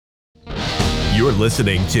You're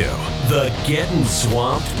listening to the Getting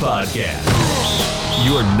Swamped Podcast,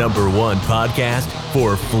 your number one podcast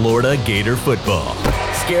for Florida Gator football.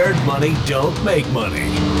 Scared money don't make money.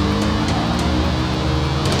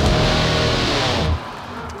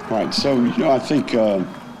 Right, so, I think I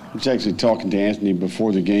was actually talking to Anthony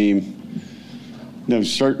before the game.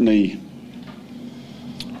 Certainly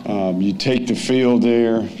you take the field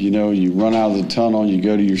there, you run out of the tunnel, you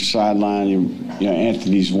go to your sideline,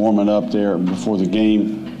 Anthony's warming up there before the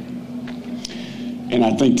game. And I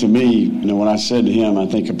think to me, what I said to him, I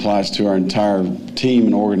think applies to our entire team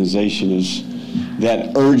and organization is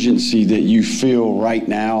that urgency that you feel right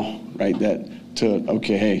now, right,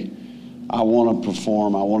 hey, I want to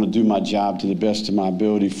perform, I want to do my job to the best of my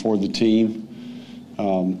ability for the team.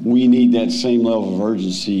 We need that same level of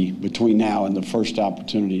urgency between now and the first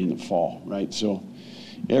opportunity in the fall, right? So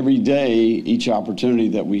every day, each opportunity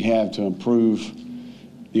that we have to improve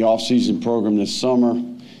the off-season program this summer,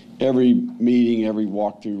 every meeting, every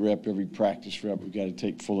walkthrough rep, every practice rep, we've got to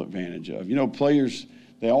take full advantage of. Players,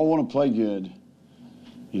 they all want to play good,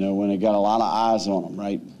 when they got a lot of eyes on them,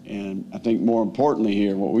 right? And I think more importantly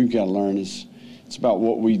here, what we've got to learn is it's about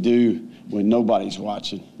what we do when nobody's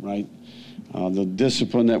watching, right? The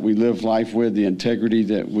discipline that we live life with, the integrity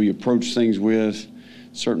that we approach things with,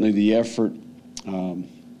 certainly the effort.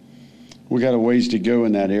 We got a ways to go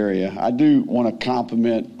in that area. I do want to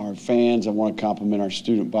compliment our fans. I want to compliment our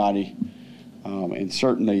student body. And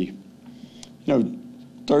certainly,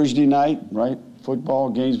 Thursday night, right, football,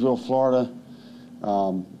 Gainesville, Florida,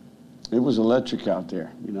 it was electric out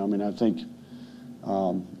there. I think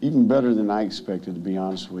even better than I expected, to be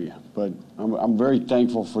honest with you. But I'm very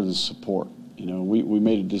thankful for the support. We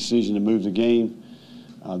made a decision to move the game.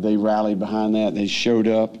 They rallied behind that. They showed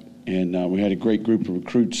up, and we had a great group of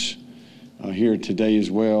recruits here today as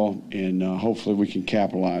well, and hopefully we can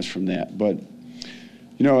capitalize from that. But,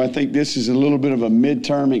 I think this is a little bit of a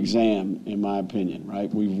midterm exam, in my opinion,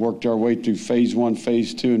 right? We've worked our way through phase 1,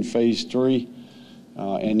 phase 2, and phase 3,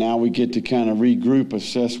 and now we get to kind of regroup,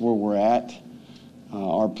 assess where we're at.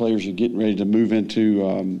 Our players are getting ready to move into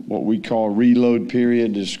what we call reload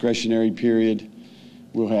period, discretionary period.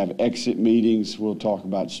 We'll have exit meetings. We'll talk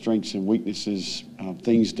about strengths and weaknesses,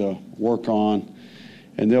 things to work on.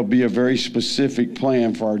 And there'll be a very specific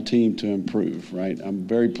plan for our team to improve, right? I'm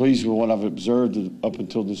very pleased with what I've observed up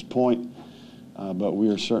until this point, but we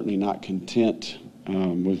are certainly not content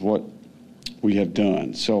with what we have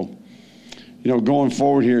done. So, going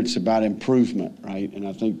forward here, it's about improvement, right? And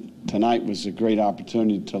I think tonight was a great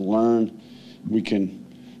opportunity to learn. We can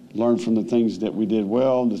learn from the things that we did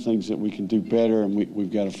well, the things that we can do better, and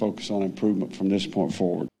we've got to focus on improvement from this point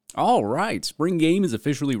forward. All right, spring game is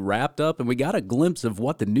officially wrapped up, and we got a glimpse of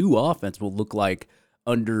what the new offense will look like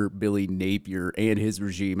under Billy Napier and his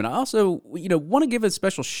regime. And I also, want to give a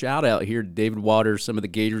special shout-out here to David Waters, some of the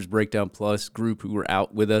Gators Breakdown Plus group who were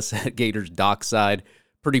out with us at Gators Dockside.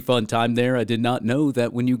 Pretty fun time there. I did not know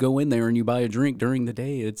that when you go in there and you buy a drink during the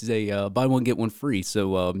day, it's a buy one, get one free.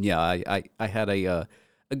 So, I had a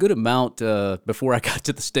good amount before I got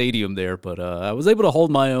to the stadium there, but I was able to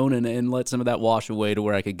hold my own and let some of that wash away to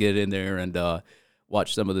where I could get in there and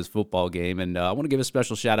watch some of this football game. And I want to give a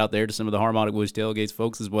special shout out there to some of the Harmonic Woods Tailgates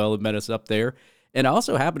folks as well who met us up there. And I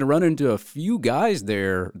also happened to run into a few guys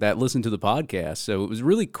there that listened to the podcast. So it was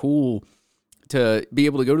really cool to be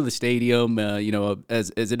able to go to the stadium, as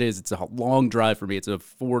it is, it's a long drive for me. It's a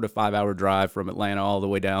 4 to 5 hour drive from Atlanta all the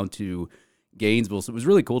way down to Gainesville. So it was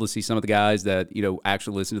really cool to see some of the guys that,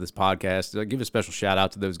 actually listen to this podcast. I give a special shout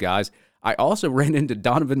out to those guys. I also ran into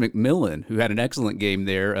Donovan McMillan, who had an excellent game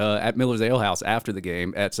there at Miller's Ale House after the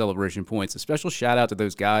game at Celebration Points. A special shout out to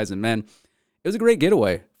those guys. And man, it was a great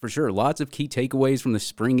getaway for sure. Lots of key takeaways from the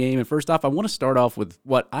spring game. And first off, I want to start off with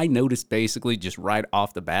what I noticed basically just right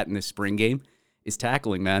off the bat in this spring game is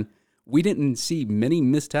tackling, man. We didn't see many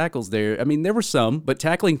missed tackles there. I mean, there were some, but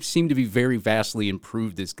tackling seemed to be very vastly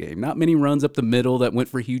improved this game. Not many runs up the middle that went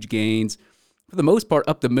for huge gains. For the most part,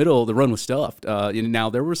 up the middle, the run was stuffed. Now,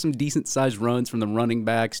 there were some decent-sized runs from the running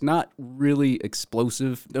backs. Not really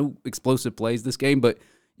explosive, no explosive plays this game, but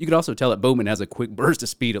you could also tell that Bowman has a quick burst of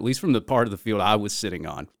speed, at least from the part of the field I was sitting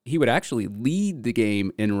on. He would actually lead the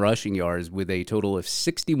game in rushing yards with a total of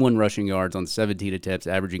 61 rushing yards on 17 attempts,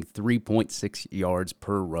 averaging 3.6 yards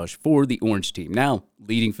per rush for the Orange team. Now,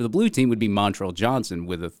 leading for the Blue team would be Montrell Johnson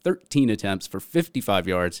with 13 attempts for 55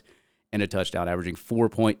 yards and a touchdown, averaging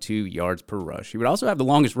 4.2 yards per rush. He would also have the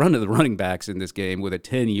longest run of the running backs in this game with a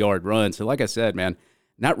 10-yard run. So like I said, man,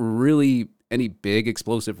 not really any big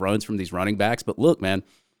explosive runs from these running backs. But look, man,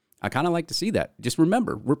 I kind of like to see that. Just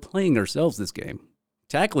remember, we're playing ourselves this game.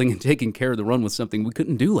 Tackling and taking care of the run was something we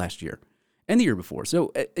couldn't do last year. and the year before.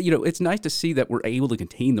 So, it's nice to see that we're able to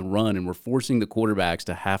contain the run and we're forcing the quarterbacks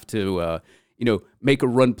to have to, make a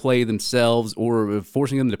run play themselves or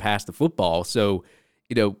forcing them to pass the football. So,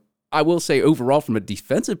 I will say overall from a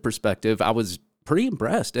defensive perspective, I was pretty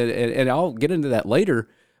impressed, and I'll get into that later.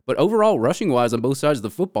 But overall, rushing-wise on both sides of the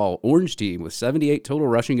football, orange team with 78 total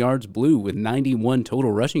rushing yards, blue with 91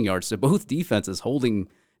 total rushing yards. So both defenses holding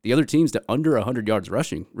the other teams to under 100 yards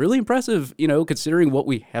rushing. Really impressive, considering what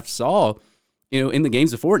we have saw, in the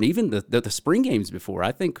games before and even the spring games before.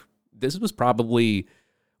 I think this was probably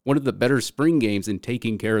one of the better spring games in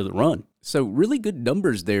taking care of the run. So really good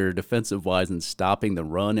numbers there defensive-wise in stopping the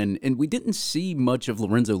run. And we didn't see much of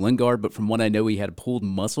Lorenzo Lingard, but from what I know, he had a pulled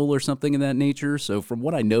muscle or something in that nature. So from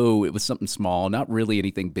what I know, it was something small, not really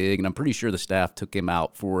anything big. And I'm pretty sure the staff took him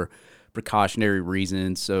out for precautionary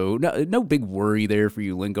reasons. So no big worry there for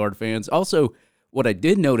you Lingard fans. Also, what I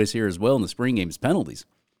did notice here as well in the spring game is penalties.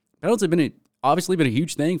 Penalties have obviously been a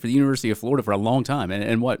huge thing for the University of Florida for a long time.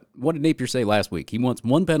 And what did Napier say last week? He wants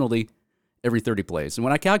one penalty every 30 plays. And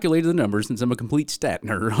when I calculated the numbers, since I'm a complete stat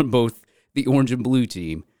nerd on both the orange and blue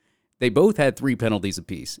team, they both had 3 penalties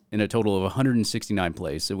apiece in a total of 169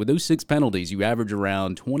 plays. So with those 6 penalties, you average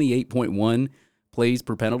around 28.1 plays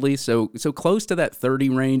per penalty. So close to that 30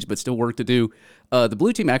 range, but still work to do. The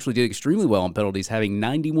blue team actually did extremely well on penalties, having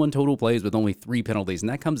 91 total plays with only 3 penalties. And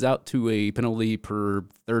that comes out to a penalty per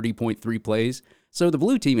 30.3 plays. So the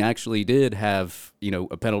blue team actually did have,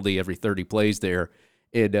 a penalty every 30 plays there.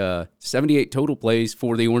 It 78 total plays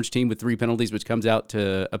for the orange team with 3 penalties, which comes out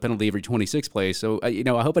to a penalty every 26 plays. So, I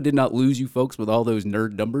hope I did not lose you folks with all those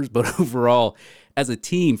nerd numbers, but overall, as a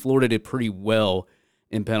team, Florida did pretty well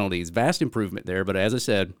in penalties. Vast improvement there, but as I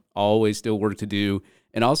said, always still work to do.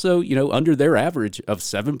 And also, under their average of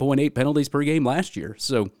 7.8 penalties per game last year.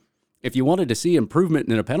 So if you wanted to see improvement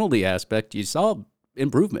in a penalty aspect, you saw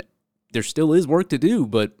improvement. There still is work to do,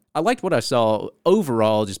 but I liked what I saw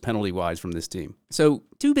overall, just penalty-wise from this team. So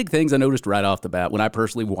 2 big things I noticed right off the bat when I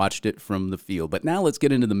personally watched it from the field. But now let's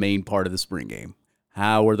get into the main part of the spring game.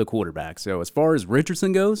 How are the quarterbacks? So as far as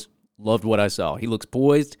Richardson goes, loved what I saw. He looks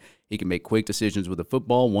poised. He can make quick decisions with the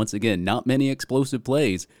football. Once again, not many explosive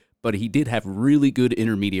plays, but he did have really good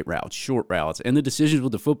intermediate routes, short routes, and the decisions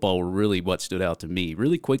with the football were really what stood out to me.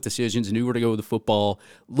 Really quick decisions, knew where to go with the football,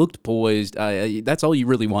 looked poised. That's all you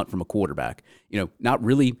really want from a quarterback. Not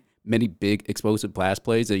really many big explosive pass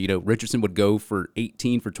plays. Richardson would go for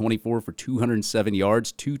 18 for 24 for 207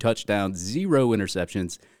 yards, 2 touchdowns, 0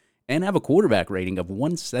 interceptions, and have a quarterback rating of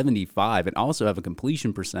 175 and also have a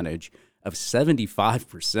completion percentage of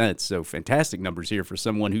 75%. So fantastic numbers here for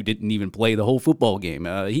someone who didn't even play the whole football game.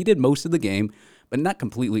 He did most of the game, but not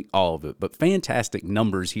completely all of it. But fantastic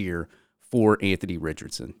numbers here for Anthony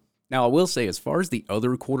Richardson. Now, I will say, as far as the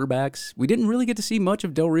other quarterbacks, we didn't really get to see much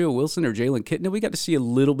of Del Rio Wilson or Jalen Kitna. We got to see a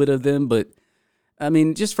little bit of them, but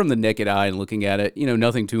just from the naked eye and looking at it,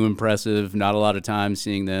 nothing too impressive, not a lot of time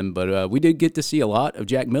seeing them, but we did get to see a lot of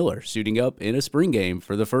Jack Miller suiting up in a spring game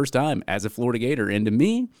for the first time as a Florida Gator, and to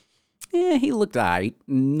me, he looked all right.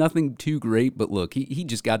 Nothing too great, but look, he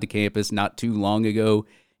just got to campus not too long ago.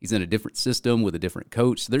 He's in a different system with a different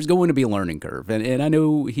coach, so there's going to be a learning curve, and I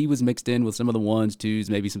know he was mixed in with some of the 1s, 2s,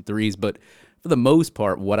 maybe some 3s, but for the most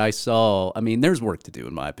part, what I saw, there's work to do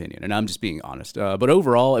in my opinion, and I'm just being honest, but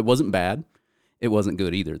overall, it wasn't bad. It wasn't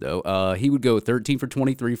good either, though. He would go 13 for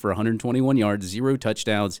 23 for 121 yards, 0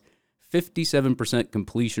 touchdowns, 57%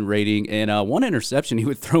 completion rating, and 1 interception he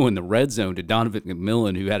would throw in the red zone to Donovan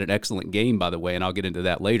McMillan, who had an excellent game, by the way, and I'll get into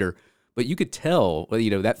that later. But you could tell,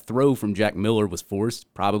 that throw from Jack Miller was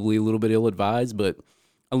forced, probably a little bit ill-advised, but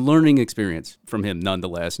a learning experience from him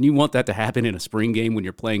nonetheless. And you want that to happen in a spring game when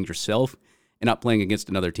you're playing yourself and not playing against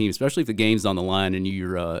another team, especially if the game's on the line and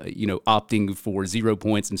you're, opting for 0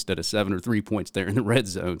 points instead of 7 or 3 points there in the red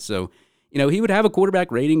zone. So, he would have a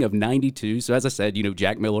quarterback rating of 92. So as I said,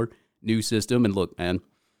 Jack Miller, new system. And look, man,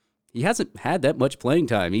 he hasn't had that much playing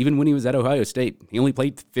time. Even when he was at Ohio State, he only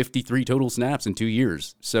played 53 total snaps in 2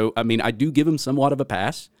 years. So, I do give him somewhat of a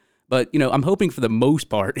pass. But, I'm hoping for the most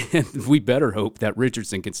part, and we better hope that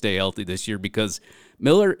Richardson can stay healthy this year because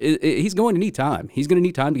Miller, he's going to need time. He's going to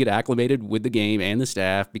need time to get acclimated with the game and the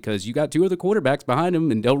staff because you got 2 other quarterbacks behind him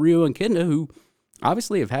in Del Rio and Kitna who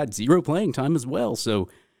obviously have had 0 playing time as well. So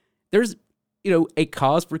there's, a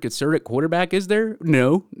cause for concern at quarterback, is there?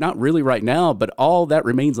 No, not really right now, but all that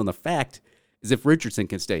remains on the fact is if Richardson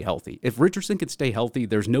can stay healthy. If Richardson can stay healthy,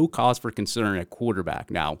 there's no cause for concern at quarterback.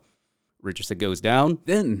 Now, Richardson goes down,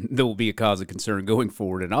 then there will be a cause of concern going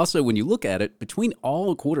forward. And also, when you look at it, between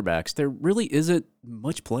all the quarterbacks, there really isn't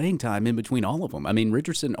much playing time in between all of them.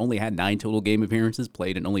 Richardson only had 9 total game appearances,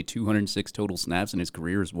 played in only 206 total snaps in his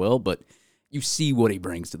career as well. But you see what he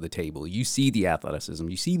brings to the table. You see the athleticism.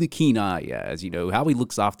 You see the keen eye, as how he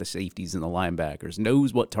looks off the safeties and the linebackers,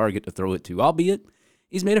 knows what target to throw it to, albeit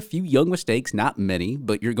he's made a few young mistakes, not many,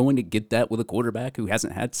 but you're going to get that with a quarterback who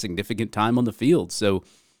hasn't had significant time on the field. So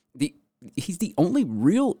he's the only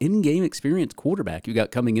real in-game experienced quarterback you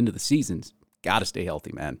got coming into the seasons. Got to stay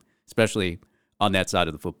healthy, man, especially on that side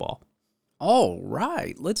of the football. All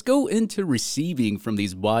right, let's go into receiving from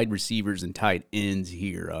these wide receivers and tight ends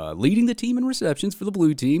here. Leading the team in receptions for the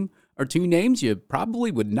blue team are two names you probably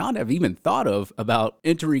would not have even thought of about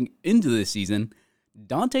entering into this season.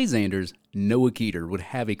 Dante Zanders, Noah Keeter would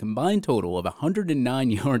have a combined total of 109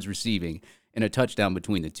 yards receiving and a touchdown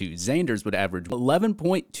between the two. Zanders would average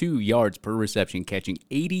 11.2 yards per reception, catching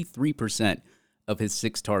 83% of his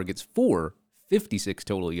 6 targets for 56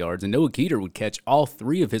 total yards, and Noah Keeter would catch all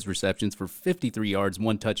 3 of his receptions for 53 yards,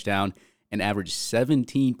 1 touchdown, and average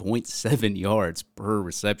 17.7 yards per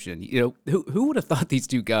reception. Who would have thought these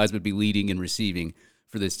two guys would be leading and receiving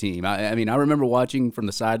for this team? I mean, I remember watching from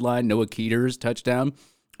the sideline Noah Keeter's touchdown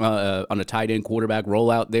on a tight end quarterback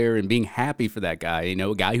rollout there and being happy for that guy,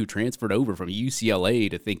 a guy who transferred over from UCLA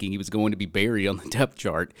to thinking he was going to be buried on the depth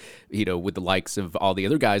chart, with the likes of all the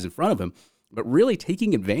other guys in front of him. But really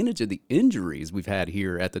taking advantage of the injuries we've had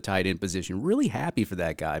here at the tight end position. Really happy for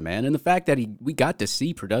that guy, man. And the fact that we got to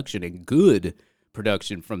see production and good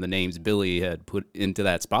production from the names Billy had put into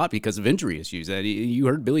that spot because of injury issues. And you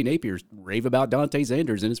heard Billy Napier rave about Dante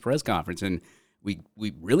Zanders in his press conference, and we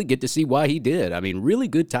really get to see why he did. I mean, really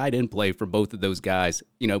good tight end play for both of those guys.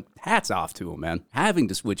 Hats off to them, man. Having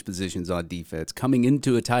to switch positions on defense, coming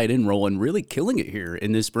into a tight end role, and really killing it here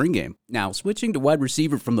in this spring game. Now, switching to wide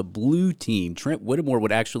receiver from the blue team, Trent Whittemore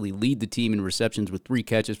would actually lead the team in receptions with 3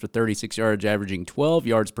 catches for 36 yards, averaging 12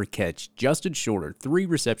 yards per catch. Justin Shorter, 3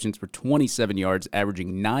 receptions for 27 yards,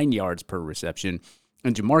 averaging 9 yards per reception.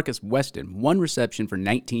 And Jamarcus Weston, 1 reception for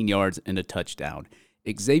 19 yards and a touchdown.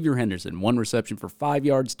 Xavier Henderson, 1 reception for 5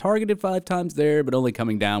 yards, targeted 5 times there, but only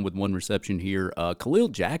coming down with 1 reception here. Khalil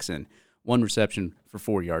Jackson, 1 reception for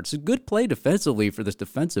 4 yards. So good play defensively for this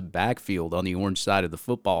defensive backfield on the orange side of the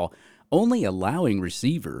football, only allowing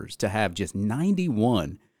receivers to have just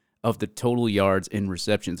 91 of the total yards in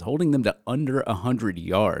receptions, holding them to under 100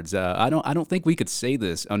 yards. I don't think we could say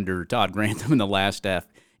this under Todd Grantham in the last staff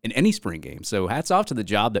in any spring game. So hats off to the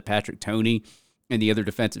job that Patrick Toney and the other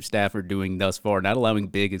defensive staff are doing thus far, not allowing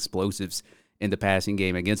big explosives in the passing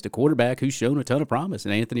game against a quarterback who's shown a ton of promise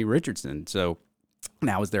in Anthony Richardson. So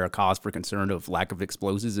now is there a cause for concern of lack of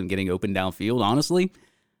explosives and getting open downfield? Honestly,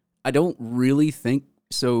 I don't really think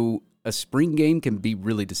so. A spring game can be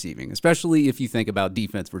really deceiving, especially if you think about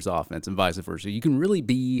defense versus offense and vice versa. You can really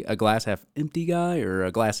be a glass half empty guy or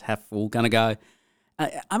a glass half full kind of guy.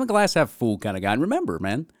 I'm a glass half full kind of guy. And remember,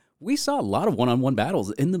 man, we saw a lot of one-on-one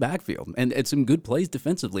battles in the backfield and some good plays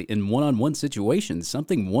defensively in one-on-one situations,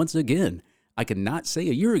 something once again I could not say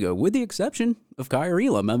a year ago, with the exception of Kyer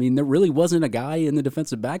Elam. I mean, there really wasn't a guy in the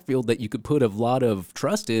defensive backfield that you could put a lot of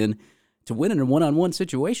trust in to win in a one-on-one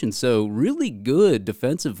situation. So really good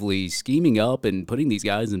defensively, scheming up and putting these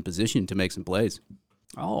guys in position to make some plays.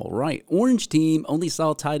 All right, orange team only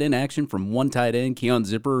saw tight end action from 1 tight end, Keon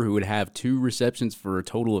Zipper, who would have 2 receptions for a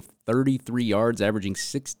total of 33 yards, averaging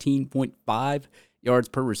 16.5 yards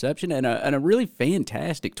per reception, and a really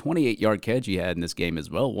fantastic 28-yard catch he had in this game as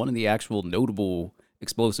well. One of the actual notable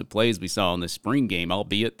explosive plays we saw in this spring game,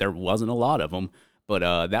 albeit there wasn't a lot of them.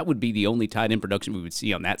 But that would be the only tight end production we would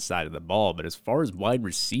see on that side of the ball. But as far as wide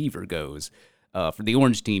receiver goes, for the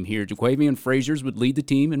orange team here, Jaquavion Fraziers would lead the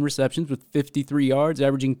team in receptions with 53 yards,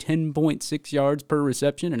 averaging 10.6 yards per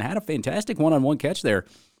reception, and had a fantastic one-on-one catch there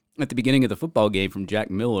at the beginning of the football game from Jack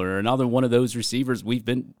Miller. Another one of those receivers we've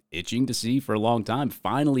been itching to see for a long time,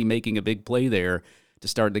 finally making a big play there to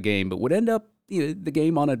start the game, but would end up the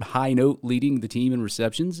game on a high note, leading the team in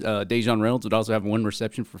receptions. Dejon Reynolds would also have 1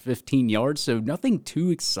 reception for 15 yards, so nothing too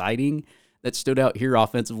exciting that stood out here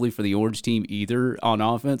offensively for the orange team either on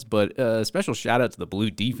offense, but a special shout out to the blue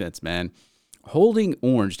defense, man. Holding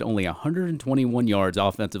orange to only 121 yards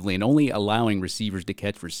offensively and only allowing receivers to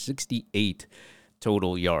catch for 68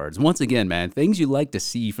 total yards. Once again, man, things you like to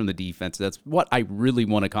see from the defense. That's what I really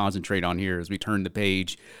want to concentrate on here as we turn the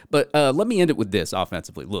page. But let me end it with this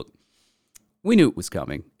offensively. Look, we knew it was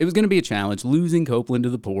coming. It was going to be a challenge, losing Copeland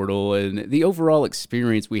to the portal, and the overall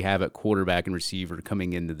experience we have at quarterback and receiver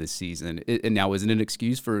coming into this season. And now, isn't it an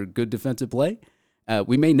excuse for good defensive play?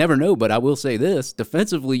 We may never know, but I will say this.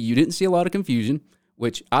 Defensively, you didn't see a lot of confusion,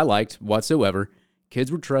 which I liked whatsoever.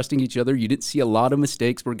 Kids were trusting each other. You didn't see a lot of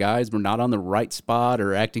mistakes where guys were not on the right spot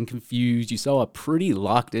or acting confused. You saw a pretty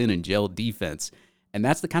locked in and gelled defense And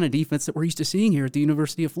that's the kind of defense that we're used to seeing here at the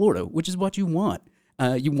University of Florida, which is what you want.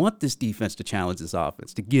 You want this defense to challenge this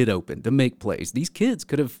offense, to get open, to make plays. These kids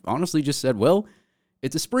could have honestly just said, well,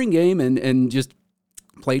 it's a spring game and just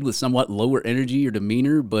played with somewhat lower energy or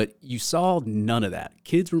demeanor, but you saw none of that.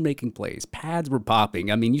 Kids were making plays. Pads were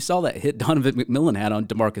popping. I mean, you saw that hit Donovan McMillan had on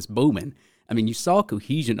DeMarcus Bowman. I mean, you saw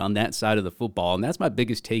cohesion on that side of the football, and that's my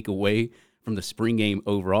biggest takeaway from the spring game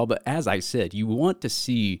overall. But as I said, you want to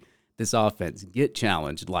see this offense get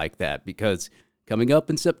challenged like that because coming up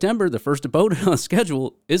in September, the first opponent on the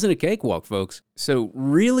schedule isn't a cakewalk, folks. So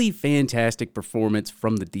really fantastic performance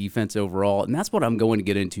from the defense overall, and that's what I'm going to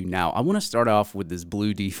get into now. I want to start off with this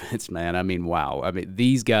blue defense, man. I mean, wow. I mean,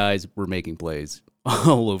 these guys were making plays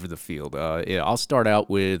all over the field. I'll start out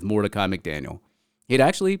with Mordecai McDaniel. He'd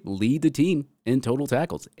actually lead the team in total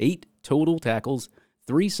tackles. 8 total tackles,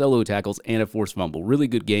 3 solo tackles, and a forced fumble. Really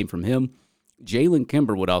good game from him. Jalen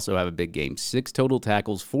Kimber would also have a big game. 6 total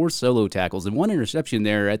tackles, 4 solo tackles, and 1 interception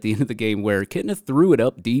there at the end of the game where Kitna threw it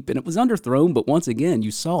up deep, and it was underthrown, but once again,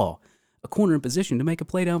 you saw a corner in position to make a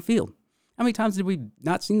play downfield. How many times did we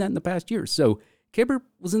not seen that in the past year? So Kimber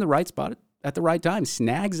was in the right spot at the right time,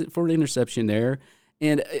 snags it for an interception there.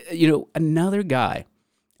 And, another guy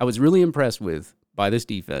I was really impressed with by this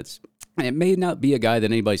defense, and it may not be a guy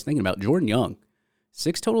that anybody's thinking about, Jordan Young.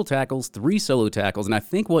 6 total tackles, 3 solo tackles, and I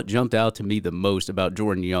think what jumped out to me the most about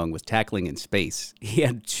Jordan Young was tackling in space. He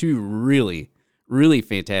had 2 really, really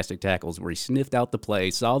fantastic tackles where he sniffed out the play,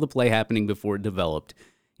 saw the play happening before it developed.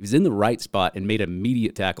 He was in the right spot and made an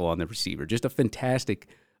immediate tackle on the receiver. Just a fantastic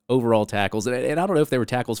overall tackles. And I don't know if they were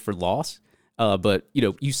tackles for loss, but,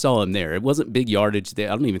 you saw him there. It wasn't big yardage. I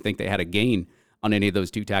don't even think they had a gain on any of those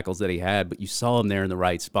 2 tackles that he had, but you saw him there in the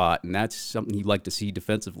right spot, and that's something you'd like to see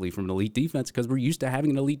defensively from an elite defense because we're used to having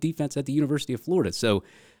an elite defense at the University of Florida. So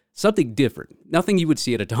something different. Nothing you would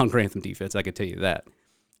see at a Don Grantham defense, I can tell you that.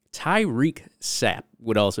 Tyreek Sapp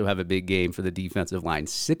would also have a big game for the defensive line.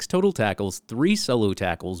 6 total tackles, 3 solo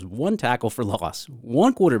tackles, 1 tackle for loss,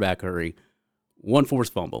 1 quarterback hurry, 1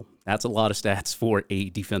 forced fumble. That's a lot of stats for a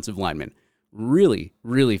defensive lineman. Really,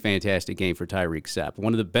 really fantastic game for Tyreek Sapp.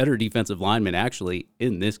 One of the better defensive linemen, actually,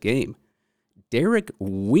 in this game. Derek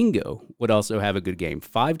Wingo would also have a good game.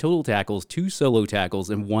 5 total tackles, 2 solo tackles,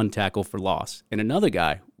 and 1 tackle for loss. And another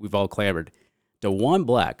guy we've all clamored, DeJuan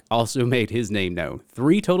Black, also made his name known.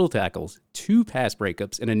 3 total tackles, 2 pass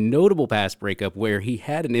breakups, and a notable pass breakup where he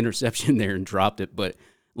had an interception there and dropped it. But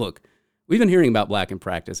look, we've been hearing about Black in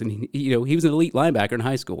practice, and he was an elite linebacker in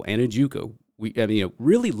high school and in JUCO.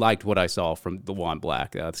 Really liked what I saw from DeJuan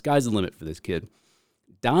Black. The sky's the limit for this kid.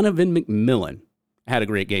 Donovan McMillan had a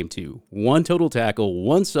great game too. 1 total tackle,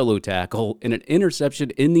 1 solo tackle, and an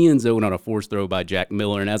interception in the end zone on a forced throw by Jack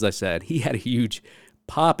Miller. And as I said, he had a huge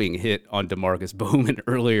popping hit on DeMarcus Bowman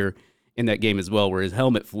earlier in that game as well, where his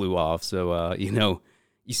helmet flew off. So,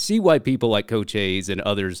 you see why people like Coach Hayes and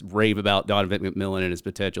others rave about Donovan McMillan and his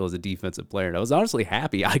potential as a defensive player. And I was honestly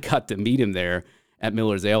happy I got to meet him there at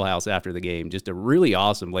Miller's Ale House after the game. Just a really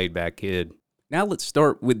awesome laid-back kid. Now let's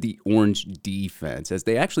start with the Orange defense, as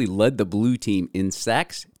they actually led the blue team in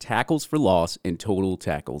sacks, tackles for loss, and total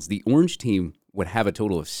tackles. The Orange team would have a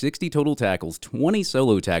total of 60 total tackles, 20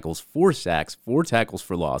 solo tackles, 4 sacks, 4 tackles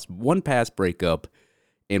for loss, 1 pass breakup,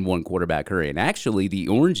 and 1 quarterback hurry. And actually, the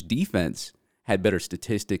Orange defense had better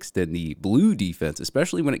statistics than the blue defense,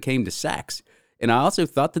 especially when it came to sacks. And I also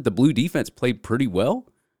thought that the blue defense played pretty well,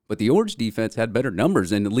 but the Orange defense had better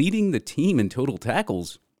numbers, and leading the team in total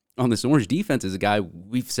tackles on this Orange defense is a guy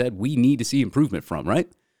we've said we need to see improvement from,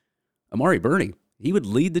 right? Amari Burney, he would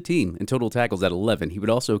lead the team in total tackles at 11. He would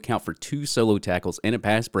also account for 2 solo tackles and a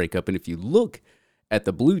pass breakup. And if you look at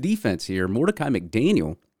the blue defense here, Mordecai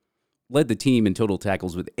McDaniel led the team in total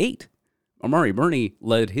tackles with 8. Amari Burney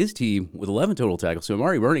led his team with 11 total tackles. So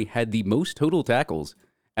Amari Burney had the most total tackles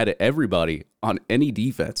out of everybody on any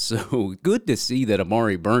defense. So good to see that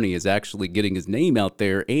Amari Burney is actually getting his name out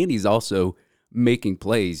there, and he's also making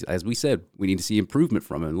plays. As we said, we need to see improvement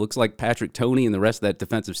from him. It looks like Patrick Toney and the rest of that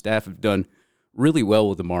defensive staff have done really well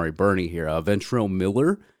with Amari Burney here. Ventrell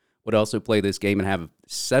Miller would also play this game and have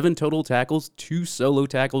 7 total tackles, 2 solo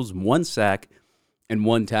tackles, 1 sack, and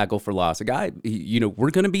 1 tackle for loss. A guy,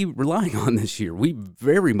 we're going to be relying on this year. We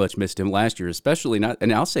very much missed him last year, especially not,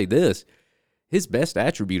 and I'll say this, his best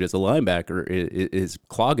attribute as a linebacker is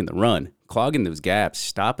clogging the run, clogging those gaps,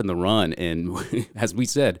 stopping the run. And as we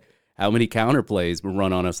said, how many counter plays were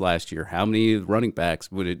run on us last year? How many running backs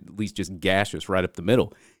would at least just gash us right up the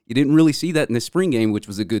middle? You didn't really see that in the spring game, which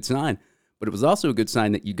was a good sign. But it was also a good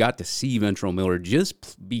sign that you got to see Ventrell Miller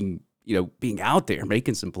just being out there,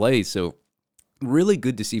 making some plays. So really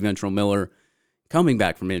good to see Ventrell Miller coming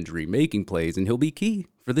back from injury, making plays, and he'll be key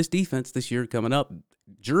for this defense this year coming up.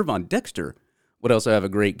 Gervon Dexter would also have a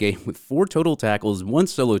great game with 4 total tackles, 1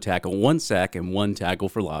 solo tackle, 1 sack, and 1 tackle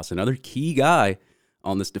for loss. Another key guy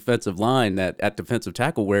on this defensive line, that at defensive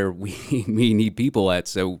tackle where we need people at.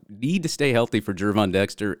 So need to stay healthy for Gervon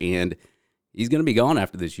Dexter, and he's going to be gone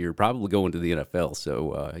after this year, probably going to the NFL.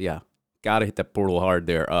 So, got to hit that portal hard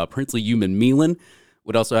there. Princely Human-Melan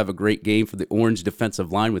would also have a great game for the Orange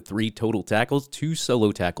defensive line with 3 total tackles, 2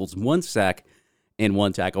 solo tackles, 1 sack, and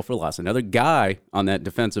 1 tackle for loss. Another guy on that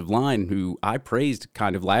defensive line who I praised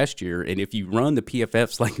kind of last year, and if you run the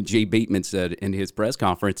PFFs like Jay Bateman said in his press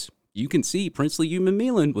conference, you can see Princely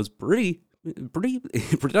Human-Melan was pretty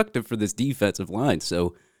productive for this defensive line.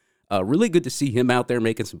 So really good to see him out there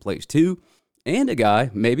making some plays too. And a guy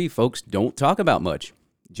maybe folks don't talk about much.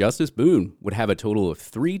 Justice Boone would have a total of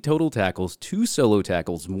 3 total tackles, 2 solo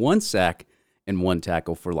tackles, 1 sack, and 1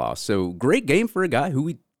 tackle for loss. So great game for a guy who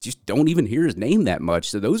we just don't even hear his name that much.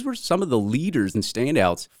 So those were some of the leaders and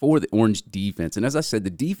standouts for the Orange defense. And as I said, the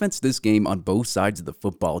defense this game on both sides of the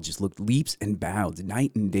football just looked leaps and bounds,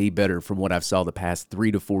 night and day better from what I've saw the past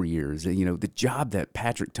 3 to 4 years. And, the job that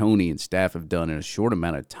Patrick Toney and staff have done in a short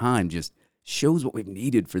amount of time just shows what we've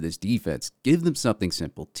needed for this defense. Give them something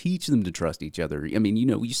simple. Teach them to trust each other. I mean,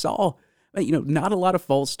 you saw, not a lot of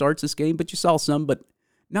false starts this game, but you saw some, but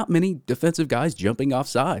not many defensive guys jumping off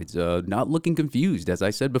sides, not looking confused, as I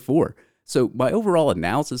said before. So my overall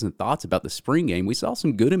analysis and thoughts about the spring game, we saw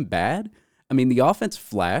some good and bad. I mean, the offense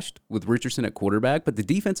flashed with Richardson at quarterback, but the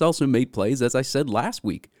defense also made plays, as I said last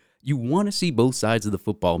week. You want to see both sides of the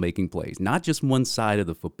football making plays, not just one side of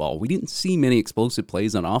the football. We didn't see many explosive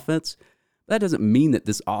plays on offense. That doesn't mean that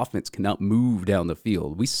this offense cannot move down the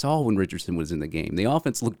field. We saw when Richardson was in the game. The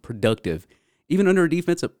offense looked productive, even under a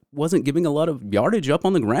defense that wasn't giving a lot of yardage up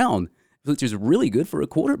on the ground, which is really good for a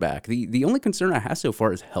quarterback. The only concern I have so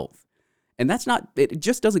far is health. And it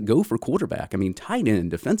just doesn't go for quarterback. I mean, tight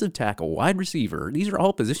end, defensive tackle, wide receiver, these are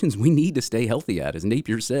all positions we need to stay healthy at. As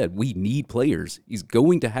Napier said, we need players. He's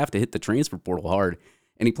going to have to hit the transfer portal hard,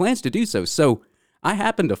 and he plans to do so. So I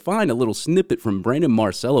happened to find a little snippet from Brandon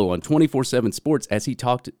Marcello on 24/7 Sports as he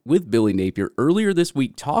talked with Billy Napier earlier this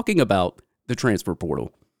week talking about the transfer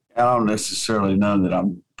portal. I don't necessarily know that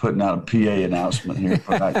I'm putting out a PA announcement here,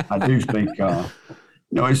 but I do think,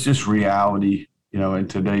 it's just reality, in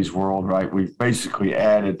today's world, right? We've basically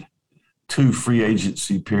added 2 free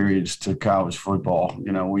agency periods to college football.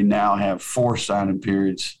 We now have 4 signing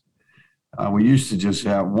periods. We used to just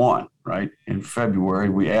have 1, right? In February,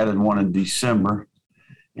 we added 1 in December,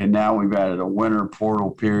 and now we've added a winter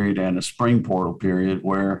portal period and a spring portal period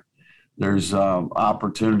where there's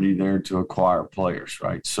opportunity there to acquire players,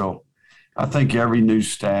 right? So I think every new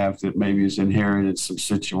staff that maybe has inherited some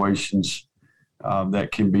situations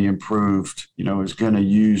that can be improved, is going to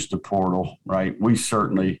use the portal, right? We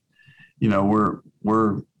certainly, we're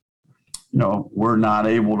not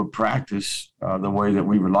able to practice the way that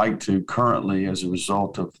we would like to currently as a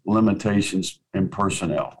result of limitations in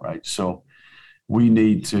personnel, right? So we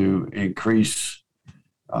need to increase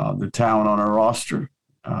the talent on our roster.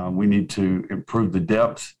 We need to improve the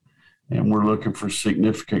depth, and we're looking for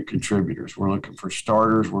significant contributors. We're looking for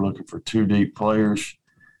starters. We're looking for 2 deep players.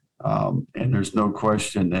 And there's no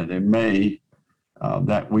question that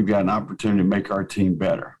that we've got an opportunity to make our team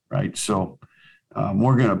better, right? So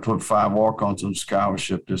we're going to put 5 walk-ons on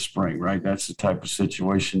scholarship this spring, right? That's the type of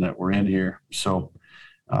situation that we're in here. So,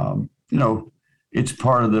 it's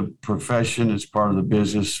part of the profession. It's part of the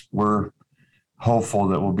business. We're hopeful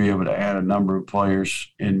that we'll be able to add a number of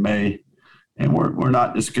players in May. And we're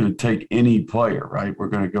not just going to take any player, right? We're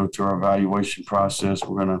going to go through our evaluation process.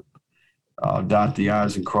 We're going to dot the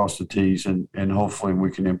I's and cross the T's, and hopefully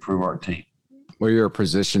we can improve our team. What are your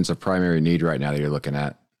positions of primary need right now that you're looking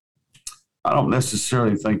at? I don't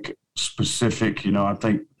necessarily think specific. I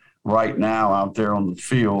think right now out there on the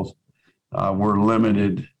field, we're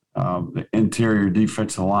limited. The interior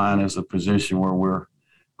defensive line is a position where we're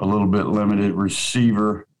a little bit limited.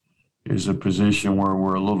 Receiver is a position where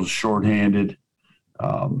we're a little shorthanded.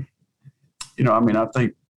 I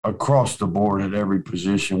think across the board at every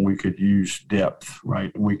position, we could use depth,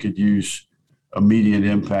 right? We could use immediate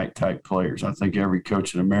impact type players. I think every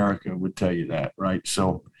coach in America would tell you that, right?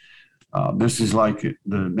 So this is like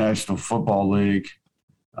the National Football League,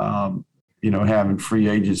 having free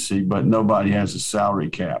agency, but nobody has a salary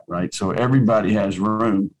cap, right? So everybody has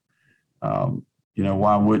room.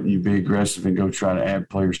 Why wouldn't you be aggressive and go try to add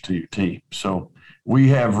players to your team? So we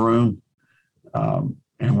have room, and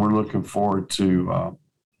we're looking forward to,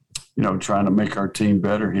 trying to make our team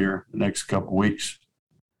better here the next couple of weeks.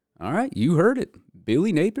 All right, you heard it.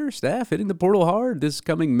 Billy Napier staff hitting the portal hard this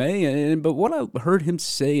coming May. But what I heard him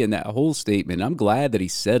say in that whole statement, I'm glad that he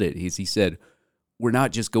said it, is he said, we're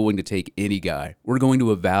not just going to take any guy. We're going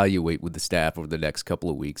to evaluate with the staff over the next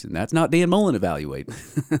couple of weeks. And that's not Dan Mullen evaluate.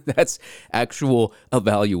 That's actual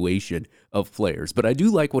evaluation of players. But I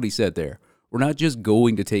do like what he said there. We're not just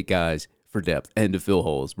going to take guys for depth and to fill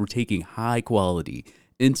holes. We're taking high quality,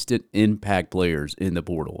 instant impact players in the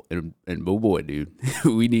portal. And oh boy, dude,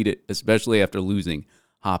 we need it, especially after losing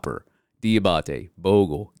Hopper, Diabate,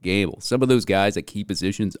 Bogle, Gamble, some of those guys at key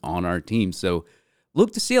positions on our team. So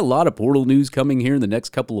look to see a lot of portal news coming here in the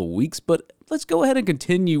next couple of weeks, but let's go ahead and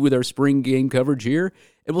continue with our spring game coverage here.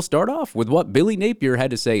 And we'll start off with what Billy Napier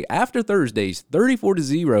had to say after Thursday's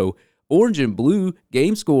 34-0 Orange and Blue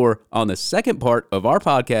game score on the second part of our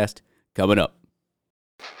podcast coming up.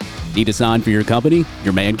 Need a sign for your company,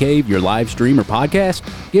 your man cave, your live stream, or podcast?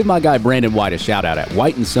 Give my guy Brandon White a shout out at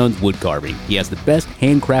White & Sons Wood Carving. He has the best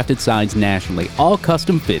handcrafted signs nationally, all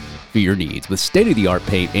custom fit for your needs. With state-of-the-art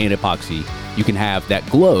paint and epoxy, you can have that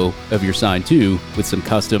glow of your sign too with some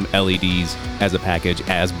custom LEDs as a package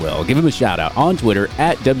as well. Give him a shout out on Twitter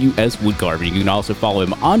at WS Wood Carving. You can also follow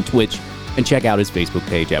him on Twitch and check out his Facebook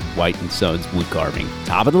page at White & Sons Wood Carving.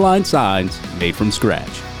 Top of the line signs made from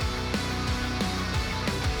scratch.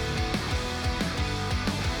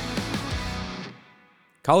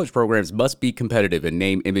 College programs must be competitive in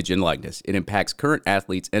name, image, and likeness. It impacts current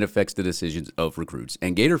athletes and affects the decisions of recruits.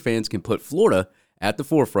 And Gator fans can put Florida at the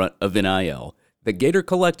forefront of NIL. The Gator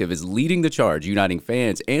Collective is leading the charge, uniting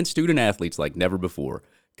fans and student athletes like never before.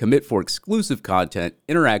 Commit for exclusive content,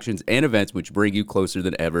 interactions, and events which bring you closer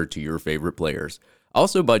than ever to your favorite players.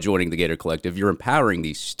 Also, by joining the Gator Collective, you're empowering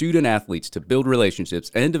these student athletes to build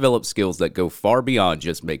relationships and develop skills that go far beyond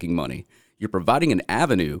just making money. You're providing an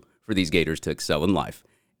avenue for these Gators to excel in life.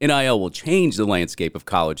 NIL will change the landscape of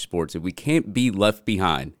college sports, and we can't be left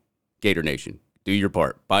behind. Gator Nation, do your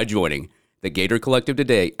part by joining the Gator Collective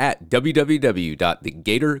today at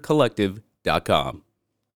www.thegatorcollective.com.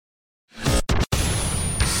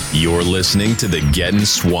 You're listening to the Getting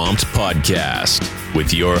Swamped podcast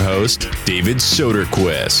with your host, David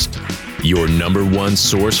Soderquist, your number one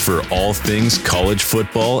source for all things college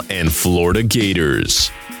football and Florida Gators.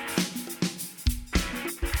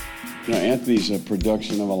 You know, Anthony's a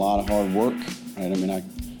production of a lot of hard work, right? I mean, I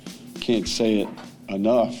can't say it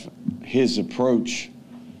enough. His approach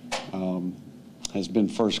has been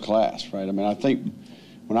first class, right? I mean, I think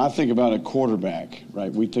when I think about a quarterback,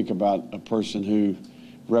 right, we think about a person who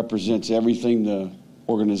represents everything the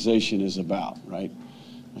organization is about, right?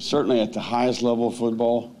 Certainly at the highest level of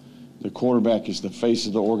football, the quarterback is the face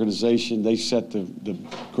of the organization. They set the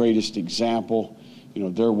greatest example. You know,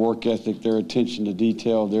 their work ethic, their attention to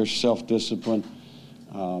detail, their self-discipline,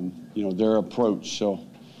 you know, their approach. So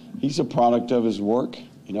he's a product of his work.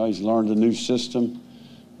 You know, he's learned a new system.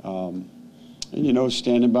 And, you know,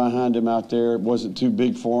 standing behind him out there, it wasn't too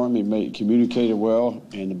big for him. He communicated well,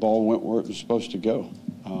 and the ball went where it was supposed to go.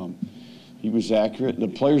 He was accurate. The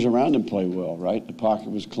players around him played well, right? The pocket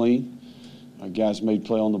was clean. Guys made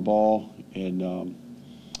play on the ball, and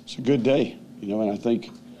it's a good day, you know, and I think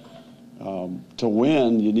to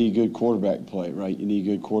win, you need good quarterback play, right? You need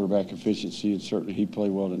good quarterback efficiency, and certainly he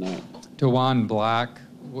played well tonight. DeJuan Black,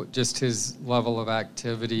 just his level of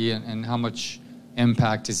activity and how much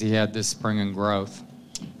impact has he had this spring in growth?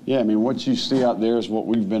 Yeah, I mean, what you see out there is what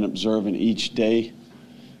we've been observing each day.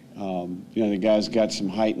 You know, the guy's got some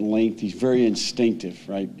height and length. He's very instinctive,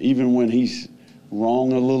 right? Even when he's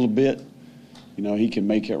wrong a little bit, you know, he can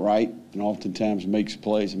make it right and oftentimes makes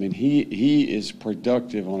plays. I mean, he is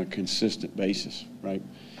productive on a consistent basis, right?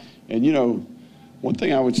 And, you know, one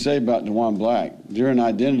thing I would say about DeJuan Black, during the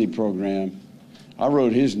identity program, I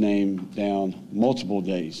wrote his name down multiple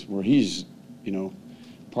days where he's, you know,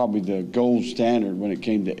 probably the gold standard when it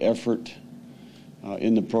came to effort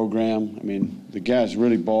in the program. I mean, the guy's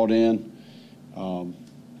really bought in. And,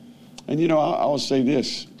 you know, I will say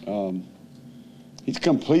this. He's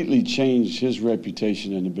completely changed his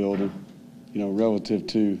reputation in the building, you know, relative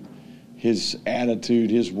to his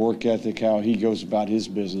attitude, his work ethic, how he goes about his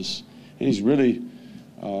business. And he's really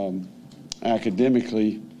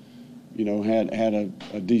academically, you know, had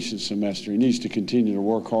a decent semester. He needs to continue to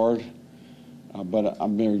work hard, but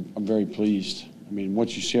I'm very pleased. I mean,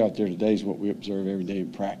 what you see out there today is what we observe every day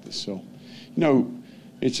in practice. So, you know,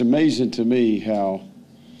 it's amazing to me how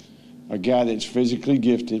a guy that's physically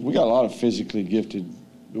gifted, we got a lot of physically gifted,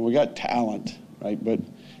 we got talent, right? But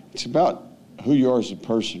it's about who you are as a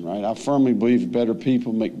person, right? I firmly believe better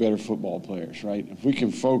people make better football players, right? If we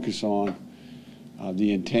can focus on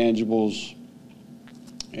the intangibles,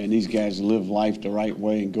 and these guys live life the right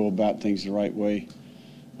way and go about things the right way,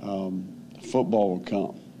 football will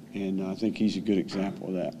come. And I think he's a good example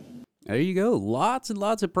of that. There you go. Lots and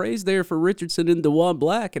lots of praise there for Richardson and DeJuan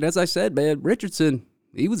Black. And as I said, man, Richardson,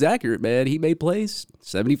 he was accurate, man. He made plays,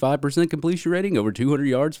 75% completion rating, over 200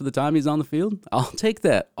 yards for the time he's on the field. I'll take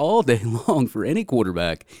that all day long for any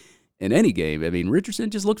quarterback in any game. I mean, Richardson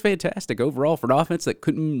just looked fantastic overall for an offense that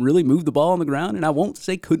couldn't really move the ball on the ground. And I won't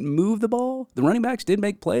say couldn't move the ball. The running backs did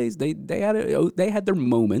make plays. They had their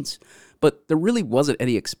moments, but there really wasn't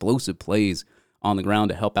any explosive plays on the ground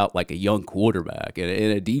to help out like a young quarterback and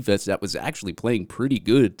a defense that was actually playing pretty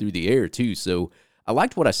good through the air too. So I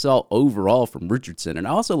liked what I saw overall from Richardson, and I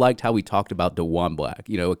also liked how he talked about DeJuan Black.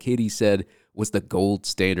 You know, a kid he said was the gold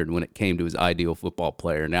standard when it came to his ideal football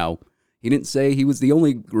player. Now, he didn't say he was the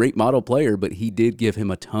only great model player, but he did give him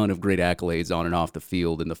a ton of great accolades on and off the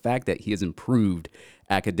field, and the fact that he has improved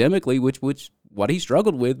academically, which what he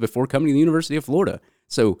struggled with before coming to the University of Florida.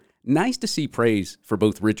 So nice to see praise for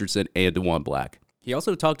both Richardson and DeJuan Black. He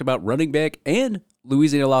also talked about running back and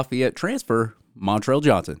Louisiana Lafayette transfer Montrell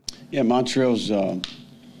Johnson. Yeah, Montrell's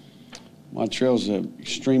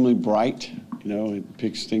extremely bright. You know, he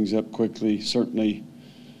picks things up quickly. Certainly,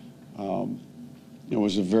 it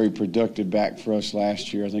was a very productive back for us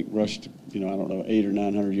last year. I think rushed, 800 or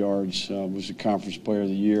 900 yards. Was a conference player of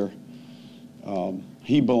the year.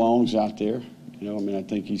 He belongs out there. I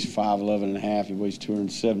think he's 5'11 and a half. He weighs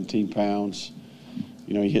 217 pounds.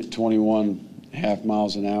 He hit 21.5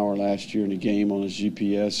 miles an hour last year in a game on his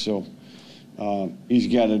GPS. So he's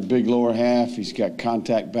got a big lower half. He's got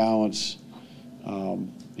contact balance.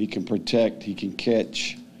 He can protect. He can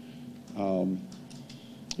catch. And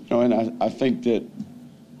I think that,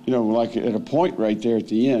 like at a point right there at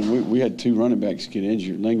the end, we had two running backs get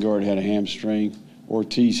injured. Lingard had a hamstring.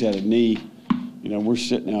 Ortiz had a knee. We're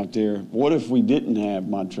sitting out there. What if we didn't have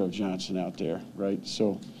Montrell Johnson out there, right?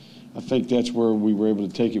 So I think that's where we were able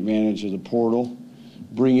to take advantage of the portal,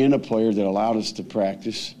 bring in a player that allowed us to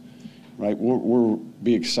practice, right? We'll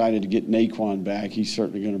be excited to get Naquan back. He's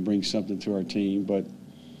certainly going to bring something to our team. But,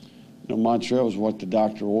 Montrell is what the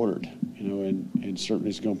doctor ordered, and certainly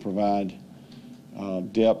is going to provide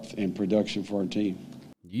depth and production for our team.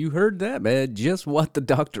 You heard that, man. Just what the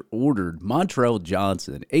doctor ordered. Montrell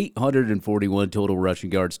Johnson, 841 total rushing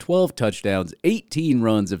yards, 12 touchdowns, 18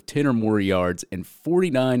 runs of 10 or more yards, and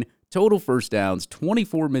 49 total first downs,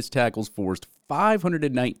 24 missed tackles forced,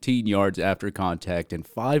 519 yards after contact, and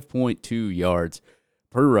 5.2 yards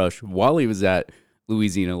per rush while he was at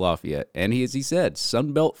Louisiana Lafayette. And as he said,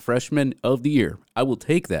 Sun Belt Freshman of the Year. I will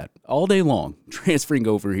take that all day long, transferring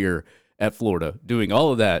over here at Florida, doing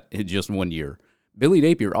all of that in just 1 year. Billy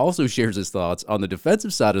Napier also shares his thoughts on the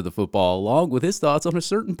defensive side of the football, along with his thoughts on a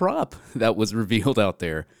certain prop that was revealed out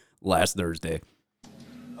there last Thursday.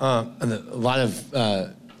 A lot of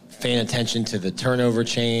fan attention to the turnover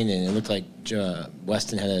chain, and it looked like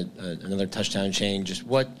Weston had another touchdown chain. Just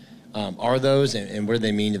what are those, and what do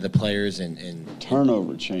they mean to the players? And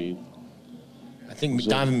turnover chain. I think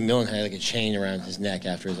Donovan McMillan had like a chain around his neck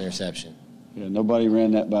after his interception. Yeah, nobody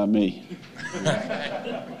ran that by me.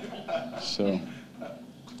 So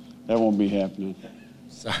that won't be happening.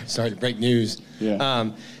 Sorry to break news.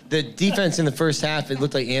 Yeah. The defense in the first half, it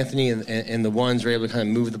looked like Anthony and the ones were able to kind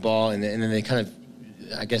of move the ball, and then they kind of,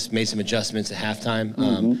 I guess, made some adjustments at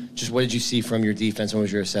halftime. Just what did you see from your defense? What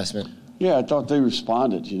was your assessment? Yeah, I thought they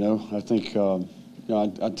responded, I think,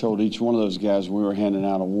 I told each one of those guys when we were handing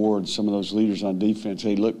out awards, some of those leaders on defense,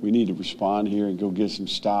 hey, look, we need to respond here and go get some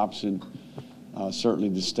stops. And certainly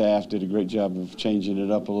the staff did a great job of changing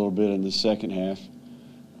it up a little bit in the second half.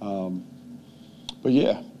 But,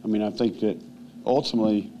 yeah, I think that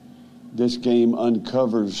ultimately this game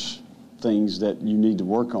uncovers things that you need to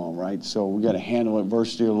work on, right? So we got to handle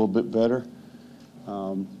adversity a little bit better.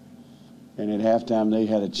 And at halftime, they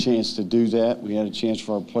had a chance to do that. We had a chance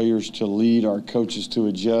for our players to lead, our coaches to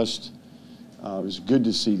adjust. It was good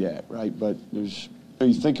to see that, right? But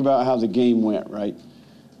you think about how the game went, right?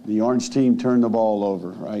 The orange team turned the ball over,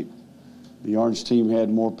 right? The orange team had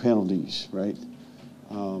more penalties, right?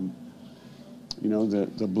 The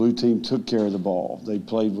blue team took care of the ball. They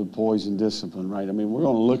played with poise and discipline, right? We're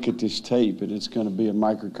going to look at this tape, and it's going to be a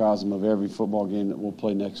microcosm of every football game that we'll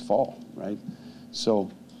play next fall, right? So,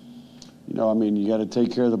 you got to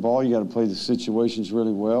take care of the ball. You got to play the situations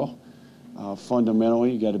really well.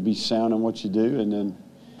 Fundamentally, you got to be sound in what you do. And then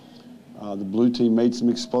the blue team made some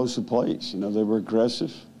explosive plays. They were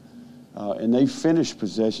aggressive. And they finished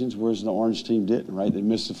possessions, whereas the orange team didn't, right? They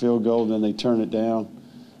missed the field goal, then they turn it down,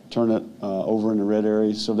 turn it over in the red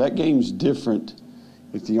area. So that game's different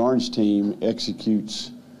if the orange team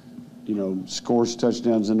executes scores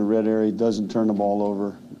touchdowns in the red area, doesn't turn the ball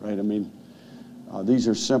over, right? I mean, these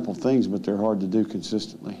are simple things, but they're hard to do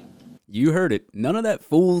consistently. You heard it. None of that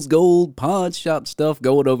fool's gold pawn shop stuff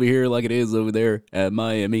going over here like it is over there at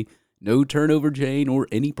Miami. No turnover chain or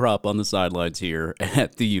any prop on the sidelines here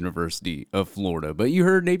at the University of Florida. But you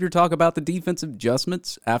heard Napier talk about the defensive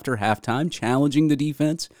adjustments after halftime, challenging the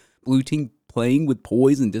defense. Blue team playing with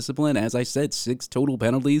poise and discipline. As I said, 6 total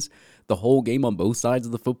penalties the whole game on both sides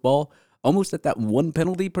of the football. Almost at that 1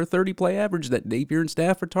 penalty per 30 play average that Napier and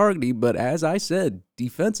staff are targeting. But as I said,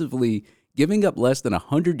 defensively, giving up less than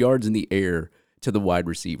 100 yards in the air to the wide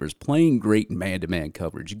receivers, playing great man-to-man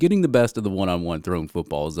coverage, getting the best of the one-on-one thrown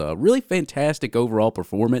footballs. A really fantastic overall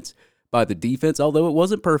performance by the defense, although it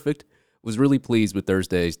wasn't perfect. Was really pleased with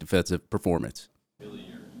Thursday's defensive performance. Billy,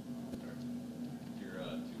 your 2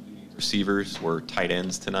 leading receivers were tight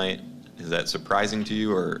ends tonight. Is that surprising to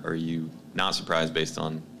you, or are you not surprised based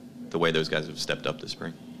on the way those guys have stepped up this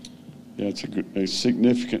spring? Yeah, it's a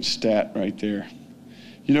significant stat right there.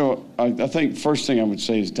 I think first thing I would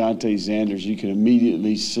say is Dante Zanders. You can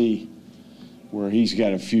immediately see where he's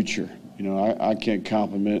got a future. I can't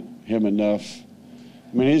compliment him enough.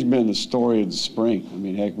 I mean, he's been the story of the spring. I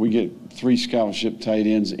mean, heck, we get 3 scholarship tight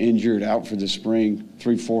ends injured out for the spring,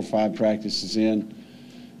 3, 4, 5 practices in.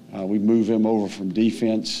 We move him over from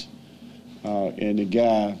defense, and the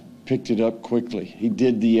guy picked it up quickly. He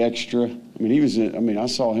did the extra. I mean, I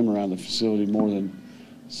saw him around the facility more than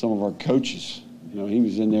some of our coaches. He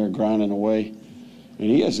was in there grinding away, and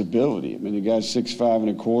he has ability. I mean, the guy's 6'5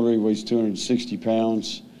 1/4. He weighs 260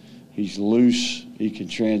 pounds. He's loose. He can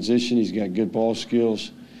transition. He's got good ball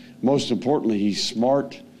skills. Most importantly, he's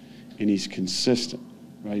smart and he's consistent,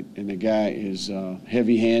 right? And the guy is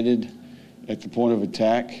heavy-handed at the point of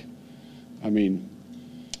attack. I mean,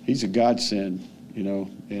 he's a godsend,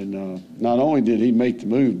 And not only did he make the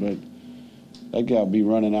move, but that guy will be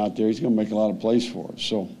running out there. He's going to make a lot of plays for us.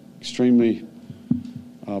 So extremely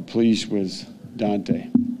pleased with Dante.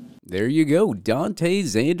 There you go. Dante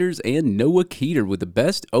Zanders and Noah Keeter with the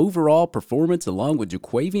best overall performance along with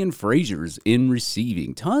Jaquavian Frazier's in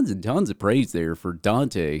receiving. Tons and tons of praise there for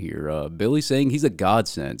Dante here. Billy saying he's a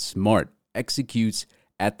godsend, smart, executes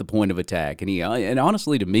at the point of attack. And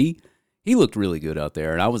honestly, to me, he looked really good out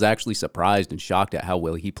there. And I was actually surprised and shocked at how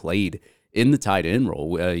well he played in the tight end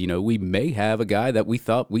role. We may have a guy that we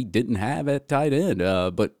thought we didn't have at tight end,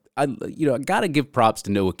 but I got to give props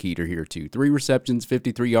to Noah Keeter here, too. 3 receptions,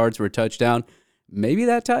 53 yards for a touchdown. Maybe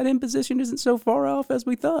that tight end position isn't so far off as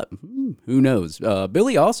we thought. Who knows?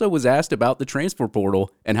 Billy also was asked about the transfer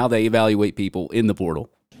portal and how they evaluate people in the portal.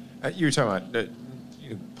 You were talking about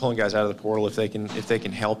pulling guys out of the portal if they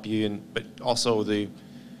can help you, but also the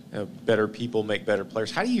better people make better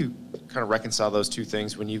players. How do you kind of reconcile those two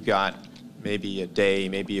things when you've got maybe a day,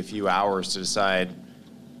 maybe a few hours to decide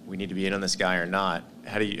we need to be in on this guy or not?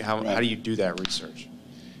 How do you do that research?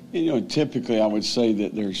 Typically I would say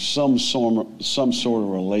that there's some sort of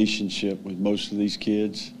relationship with most of these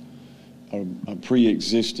kids, a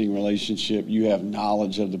pre-existing relationship. You have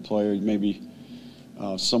knowledge of the player. Maybe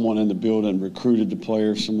someone in the building recruited the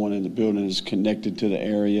player. Someone in the building is connected to the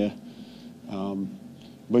area.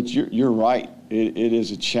 But you're right. It is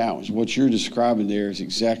a challenge. What you're describing there is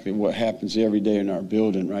exactly what happens every day in our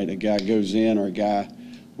building, right? A guy goes in, or a guy,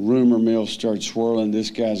 rumor mill starts swirling. This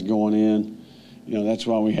guy's going in. That's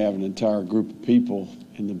why we have an entire group of people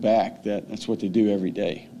in the back. That's what they do every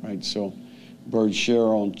day, right? So Bird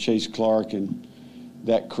Sherrill and Chase Clark and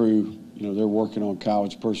that crew, they're working on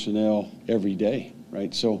college personnel every day,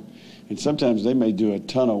 right? So, and sometimes they may do a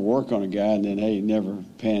ton of work on a guy and then, hey, it never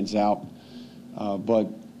pans out. But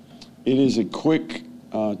it is a quick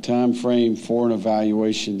time frame for an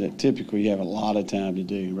evaluation that typically you have a lot of time to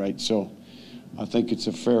do, right? So I think it's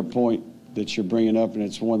a fair point that you're bringing up, and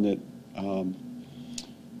it's one that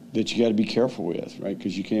you got to be careful with, right?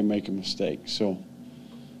 Because you can't make a mistake. So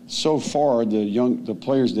far, the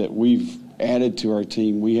players that we've added to our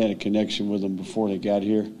team, we had a connection with them before they got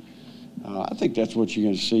here. I think that's what you're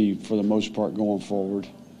going to see for the most part going forward.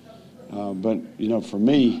 But for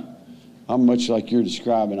me, I'm much like you're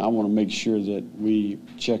describing. I want to make sure that we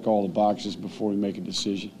check all the boxes before we make a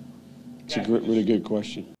decision. It's a really good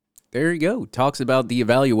question. There you go. Talks about the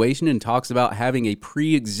evaluation and talks about having a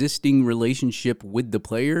pre-existing relationship with the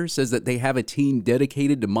player. Says that they have a team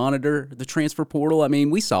dedicated to monitor the transfer portal. I mean,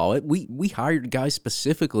 we saw it. We hired guys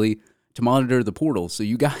specifically to monitor the portal. So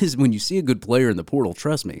you guys, when you see a good player in the portal,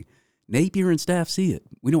 trust me, Napier and staff see it.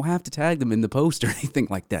 We don't have to tag them in the post or anything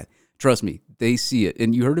like that. Trust me, they see it.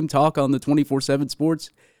 And you heard him talk on the 24/7 Sports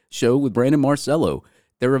show with Brandon Marcello.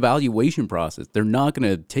 their evaluation process. They're not going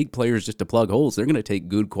to take players just to plug holes. They're going to take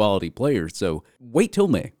good quality players. So wait till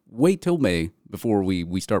May. Wait till May before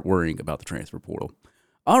we start worrying about the transfer portal.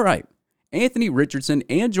 All right. Anthony Richardson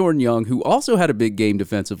and Jordan Young, who also had a big game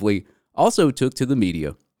defensively, also took to the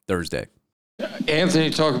media Thursday.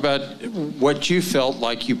 Anthony, talk about what you felt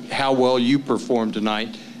like, how well you performed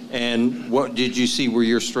tonight, and what did you see were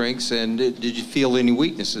your strengths, and did you feel any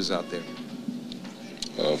weaknesses out there?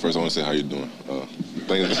 First, I want to say how you doing.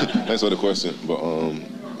 Thanks for the question, but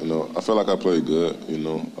I feel like I played good.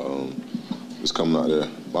 Just coming out there.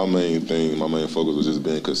 My main focus was just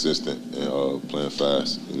being consistent and playing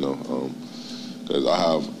fast. Because I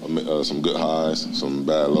have some good highs, some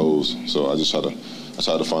bad lows, so I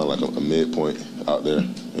try to find like a midpoint out there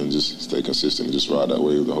and just stay consistent and just ride that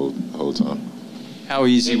wave the whole time. How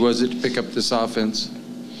easy was it to pick up this offense?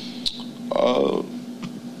 I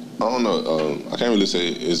don't know. I can't really say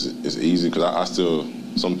it's easy because I still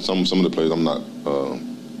some of the plays I'm not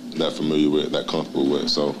that familiar with, that comfortable with.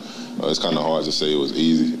 So it's kind of hard to say it was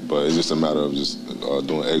easy, but it's just a matter of just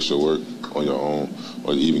doing extra work on your own,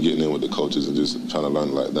 or even getting in with the coaches and just trying to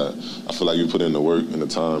learn like that. I feel like you put in the work and the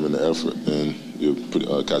time and the effort, and you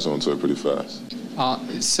catch on to it pretty fast.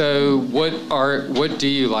 So what do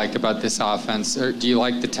you like about this offense? Or do you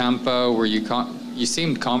like the tempo? Where you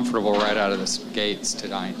seemed comfortable right out of the gates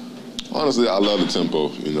tonight? Honestly, I love the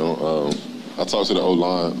tempo. I talk to the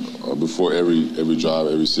O-line before every drive,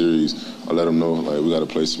 every series. I let them know, like, we got to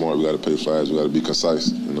play smart, we got to play fast, we got to be concise,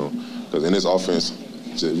 Because in this offense,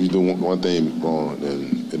 if you do one thing wrong,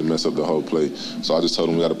 then it'll mess up the whole play. So I just told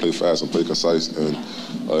them we got to play fast and play concise. And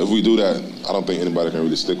if we do that, I don't think anybody can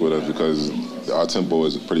really stick with us because our tempo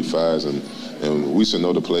is pretty fast, and we should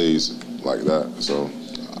know the plays like that. So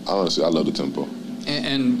honestly, I love the tempo.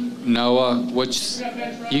 And Noah,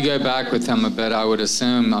 you go back with him a bit, I would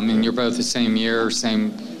assume. I mean, you're both the same year,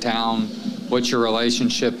 same town. What's your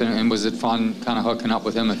relationship, and was it fun kind of hooking up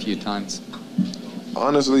with him a few times?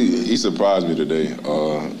 Honestly, he surprised me today.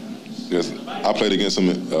 Because I played against him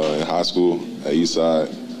in high school at Eastside,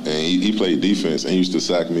 and he played defense, and he used to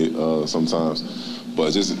sack me sometimes.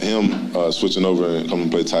 But just him switching over and coming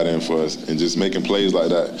to play tight end for us and just making plays like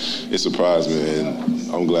that, it surprised me,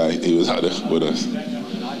 and I'm glad he was out there with us.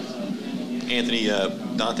 Anthony,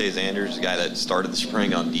 Dante Zanders, the guy that started the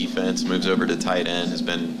spring on defense, moves over to tight end, has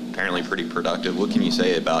been apparently pretty productive. What can you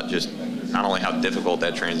say about just not only how difficult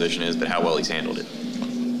that transition is, but how well he's handled it?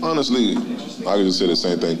 Honestly, I could just say the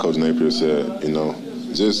same thing Coach Napier said.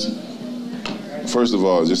 Just first of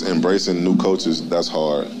all, just embracing new coaches, that's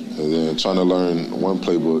hard. And then trying to learn one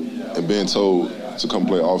playbook and being told to come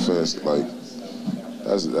play offense, like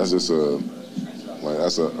that's just a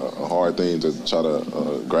hard thing to try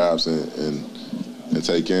to grasp and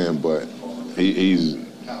take in. But he's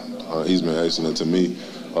been excellent to me.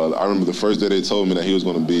 I remember the first day they told me that he was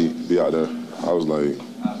going to be out there. I was like,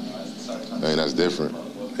 man, that's different.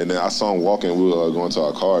 And then I saw him walking. We were going to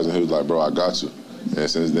our cars, and he was like, bro, I got you. And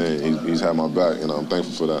since then, he's had my back, and I'm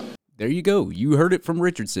thankful for that. There you go. You heard it from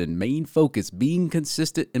Richardson. Main focus, being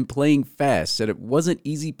consistent and playing fast. Said it wasn't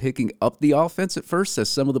easy picking up the offense at first, as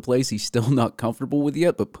some of the plays he's still not comfortable with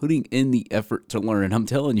yet, but putting in the effort to learn. And I'm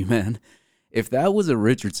telling you, man, if that was a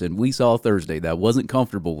Richardson we saw Thursday that wasn't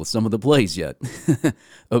comfortable with some of the plays yet,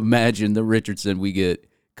 imagine the Richardson we get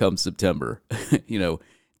come September.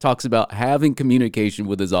 Talks about having communication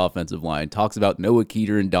with his offensive line, talks about Noah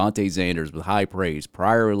Keeter and Dante Zanders with high praise,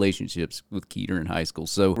 prior relationships with Keeter in high school.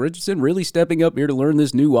 So Richardson really stepping up here to learn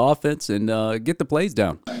this new offense and get the plays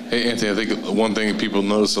down. Hey, Anthony, I think one thing people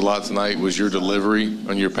noticed a lot tonight was your delivery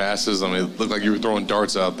on your passes. I mean, it looked like you were throwing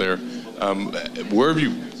darts out there. Where have you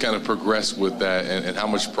kind of progressed with that, and how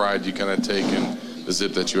much pride do you kind of take in the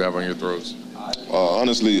zip that you have on your throws?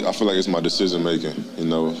 Honestly, I feel like it's my decision making.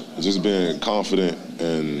 Just being confident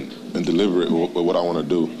and deliberate with what I want to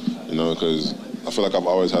do. Because I feel like I've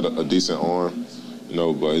always had a decent arm.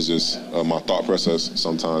 But it's just my thought process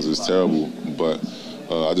sometimes is terrible. But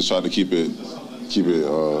I just try to keep it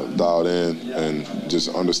dialed in and just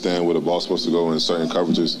understand where the ball's supposed to go in certain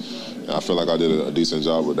coverages. And I feel like I did a decent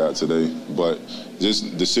job with that today. But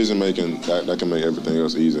just decision making, that can make everything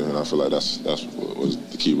else easier. And I feel like that's what was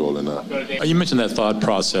the key role in that. You mentioned that thought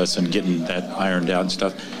process and getting that ironed out and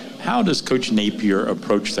stuff. How does Coach Napier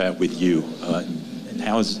approach that with you? And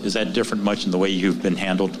how is that different much in the way you've been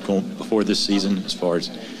handled before this season as far as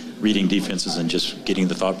reading defenses and just getting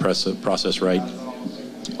the thought process right?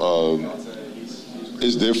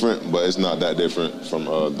 It's different, but it's not that different from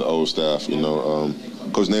the old staff.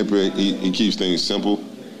 Coach Napier, he keeps things simple,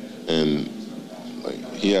 and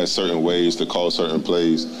he has certain ways to call certain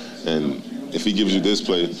plays. And if he gives you this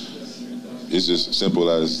play, it's just simple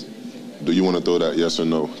as, do you want to throw that, yes or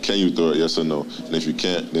no? Can you throw it, yes or no? And if you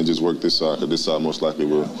can't, then just work this side, because this side most likely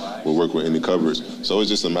will work with any coverage. So it's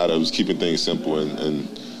just a matter of just keeping things simple and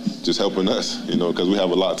just helping us, because we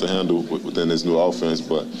have a lot to handle within this new offense,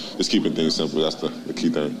 but just keeping things simple, that's the key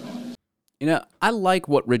thing. I like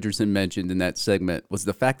what Richardson mentioned in that segment was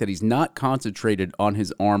the fact that he's not concentrated on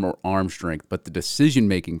his arm or arm strength, but the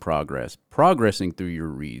decision-making progressing through your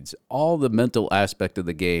reads, all the mental aspect of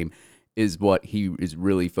the game is what he is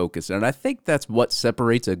really focused on. And I think that's what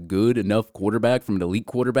separates a good enough quarterback from an elite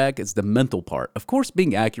quarterback is the mental part. Of course,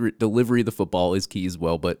 being accurate, delivery of the football is key as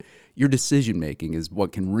well, but your decision-making is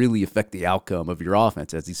what can really affect the outcome of your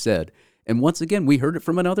offense, as he said. And once again, we heard it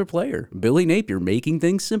from another player, Billy Napier, making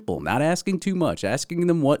things simple, not asking too much, asking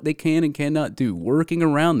them what they can and cannot do, working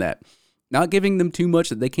around that, not giving them too much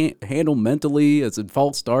that they can't handle mentally as in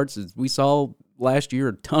false starts, as we saw last year,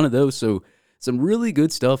 a ton of those. So some really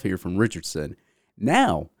good stuff here from Richardson.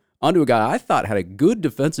 Now, onto a guy I thought had a good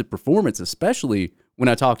defensive performance, especially when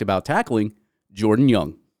I talked about tackling, Jordan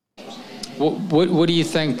Young. What do you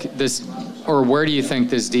think where do you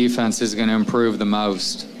think this defense is going to improve the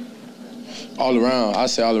most? All around. I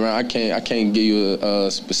say all around. I can't give you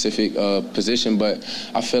a specific position, but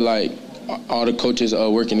I feel like all the coaches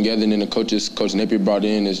are working together, and then Coach Napier brought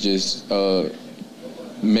in is just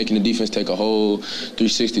making the defense take a whole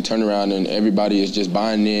 360 turnaround, and everybody is just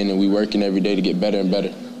buying in, and we working every day to get better and better.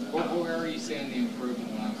 Where are you seeing the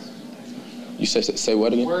improvement most? You say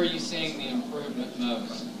what again? Where are you seeing the improvement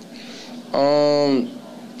most?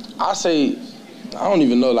 I don't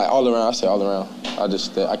even know, all around. I say all around.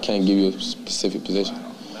 I can't give you a specific position.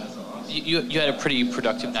 You had a pretty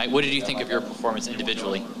productive night. What did you think of your performance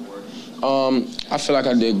individually? I feel like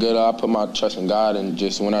I did good. I put my trust in God and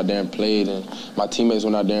just went out there and played. And my teammates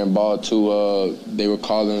went out there and balled too. They were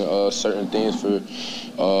calling certain things for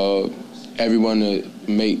everyone to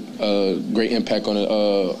make a great impact on the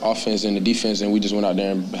offense and the defense, and we just went out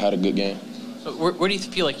there and had a good game. Where do you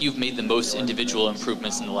feel like you've made the most individual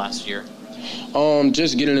improvements in the last year?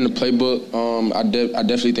 Just getting in the playbook. I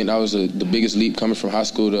definitely think that was the biggest leap coming from high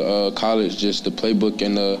school to college. Just the playbook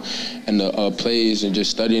and the plays and just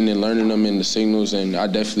studying and learning them and the signals. And I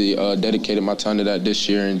definitely dedicated my time to that this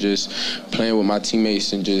year and just playing with my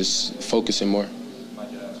teammates and just focusing more.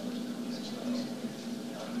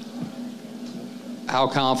 How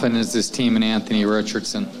confident is this team in Anthony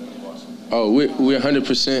Richardson? Oh, we're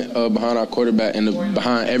 100% behind our quarterback and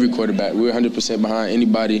behind every quarterback. We're 100% behind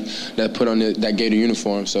anybody that put on that Gator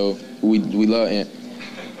uniform. So we love Ant.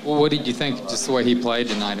 Well, what did you think just the way he played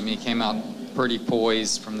tonight? I mean, he came out pretty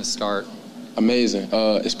poised from the start. Amazing,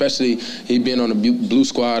 especially he being on the blue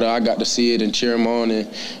squad. I got to see it and cheer him on, and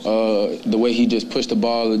the way he just pushed the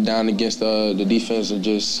ball down against the defense and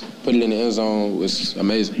just put it in the end zone was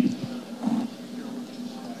amazing.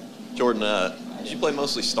 Jordan, did you play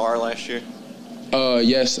mostly star last year?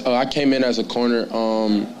 Yes, I came in as a corner.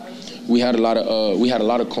 We had a lot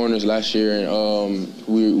of corners last year, and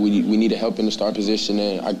we needed help in the star position.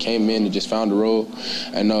 And I came in and just found a role,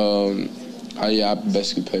 and I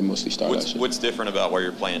basically played mostly star last year. What's different about where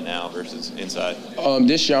you're playing now versus inside?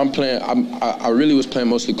 This year I'm playing. I really was playing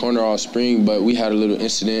mostly corner all spring, but we had a little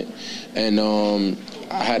incident, and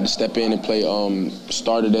I had to step in and play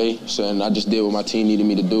star today. And I just did what my team needed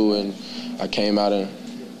me to do, and I came out and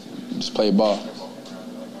just played ball.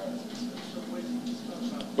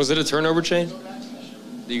 Was it a turnover chain?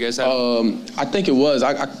 Do you guys have? I think it was.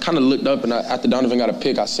 I kind of looked up, and after Donovan got a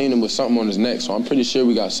pick, I seen him with something on his neck, so I'm pretty sure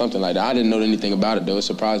we got something like that. I didn't know anything about it, though. It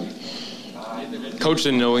surprised me. Coach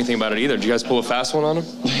didn't know anything about it either. Did you guys pull a fast one on him?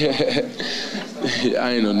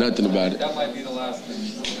 I ain't know nothing about it. That might be the last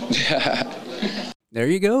thing. There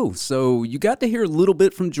you go. So you got to hear a little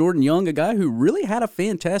bit from Jordan Young, a guy who really had a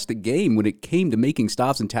fantastic game when it came to making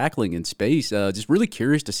stops and tackling in space. Just really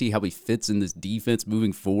curious to see how he fits in this defense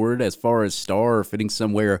moving forward as far as star fitting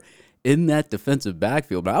somewhere in that defensive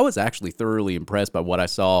backfield. But I was actually thoroughly impressed by what I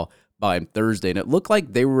saw by him Thursday, and it looked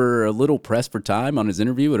like they were a little pressed for time on his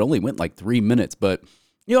interview. It only went like 3 minutes, but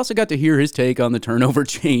you also got to hear his take on the turnover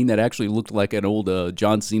chain that actually looked like an old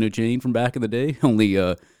John Cena chain from back in the day.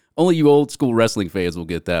 Only you old school wrestling fans will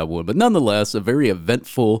get that one. But nonetheless, a very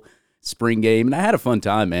eventful spring game. And I had a fun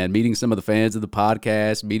time, man, meeting some of the fans of the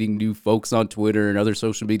podcast, meeting new folks on Twitter and other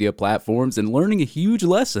social media platforms, and learning a huge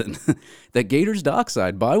lesson that Gators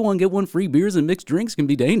Dockside, buy one, get one free beers and mixed drinks can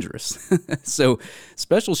be dangerous. So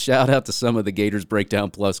special shout out to some of the Gators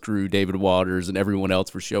Breakdown Plus crew, David Waters and everyone else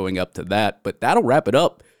for showing up to that. But that'll wrap it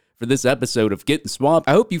up for this episode of Getting Swamped.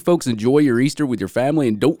 I hope you folks enjoy your Easter with your family,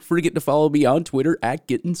 and don't forget to follow me on Twitter at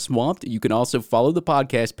Getting Swamped. You can also follow the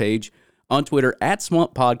podcast page on Twitter at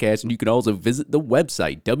Swamp Podcast, and you can also visit the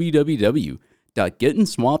website,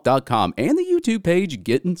 www.gettingswamp.com, and the YouTube page,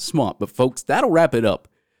 Getting Swamp. But folks, that'll wrap it up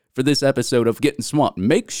for this episode of Getting Swamped.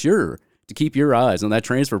 Make sure to keep your eyes on that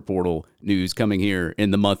transfer portal news coming here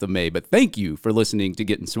in the month of May. But thank you for listening to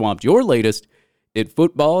Getting Swamped, your latest in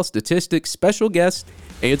football, statistics, special guests,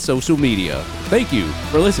 and social media. Thank you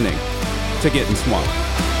for listening to Getting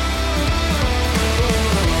Swamped.